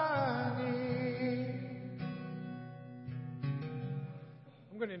all I need.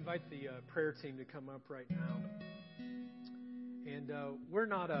 I'm going to invite the prayer team to come up right now. we're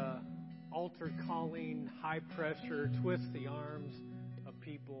not a altar calling, high pressure, twist the arms of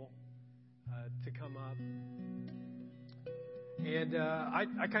people to come up. And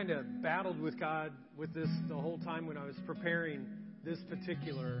I kind of battled with God with this the whole time when I was preparing this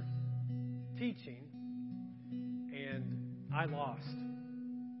particular teaching, and I lost.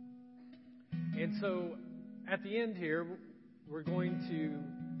 And so at the end here, we're going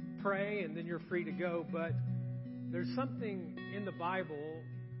to pray, and then you're free to go. But there's something in the Bible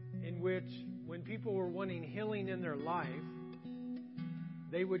in which when people were wanting healing in their life,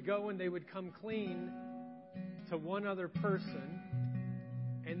 they would go and they would come clean to one other person,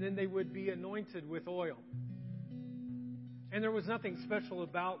 and then they would be anointed with oil. And there was nothing special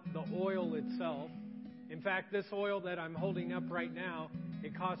about the oil itself. In fact, this oil that I'm holding up right now,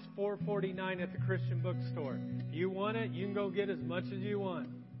 it costs $4.49 at the Christian bookstore. If you want it, you can go get as much as you want.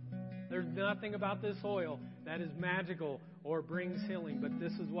 There's nothing about this oil that is magical or brings healing, but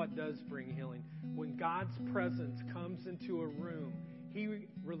this is what does bring healing. When God's presence comes into a room, He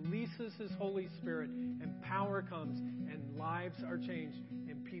releases His Holy Spirit, and power comes, and lives are changed,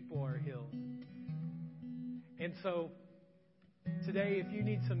 and people are healed. And so, today, if you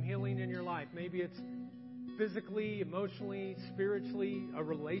need some healing in your life, maybe it's physically, emotionally, spiritually, a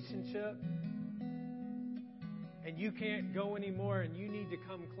relationship, and you can't go anymore and you need to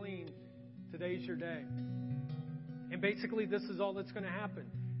come clean, today's your day. And basically, this is all that's going to happen.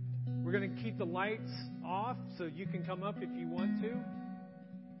 We're going to keep the lights off so you can come up if you want to.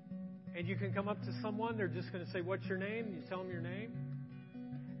 And you can come up to someone. They're just going to say, "What's your name?" You tell them your name.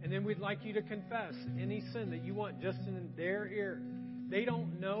 And then we'd like you to confess any sin that you want just in their ear. They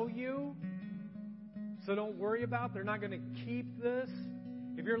don't know you, so don't worry about it. They're not going to keep this.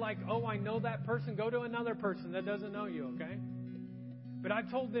 If you're like, "Oh, I know that person," go to another person that doesn't know you, okay? But I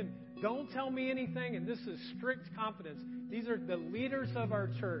told them, don't tell me anything, and this is strict confidence. These are the leaders of our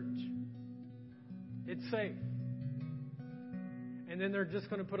church. It's safe. And then they're just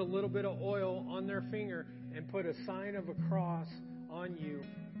going to put a little bit of oil on their finger and put a sign of a cross on you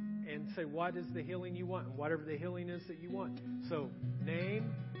and say, what is the healing you want? And whatever the healing is that you want. So,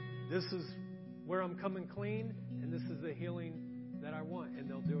 name, this is where I'm coming clean, and this is the healing that I want. And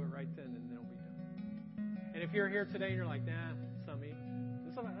they'll do it right then, and they'll be done. And if you're here today and you're like, nah, it's not me,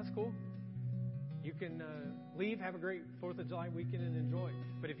 that's cool. You can leave, have a great 4th of July weekend, and enjoy.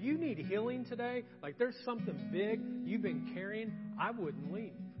 But if you need healing today, like there's something big you've been carrying, I wouldn't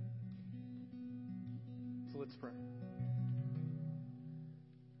leave. So let's pray.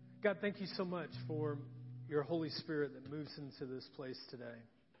 God, thank you so much for your Holy Spirit that moves into this place today.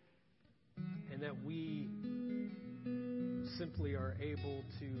 And that we simply are able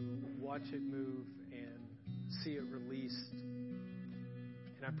to watch it move and see it released.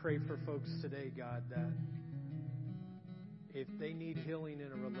 And I pray for folks today, God, that if they need healing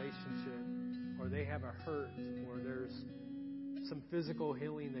in a relationship, or they have a hurt, or there's some physical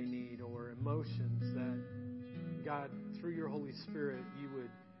healing they need, or emotions, that, God, through your Holy Spirit, you would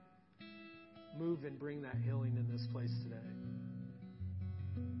move and bring that healing in this place today.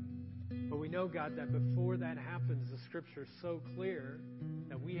 But we know, God, that before that happens, the Scripture is so clear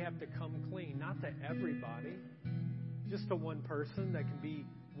that we have to come clean, not to everybody, just to one person that can be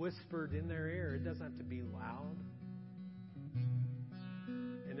whispered in their ear. It doesn't have to be loud.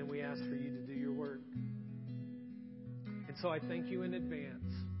 And then we ask for you to do your work. And so I thank you in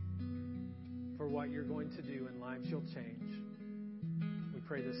advance for what you're going to do and lives you'll change. We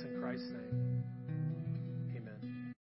pray this in Christ's name.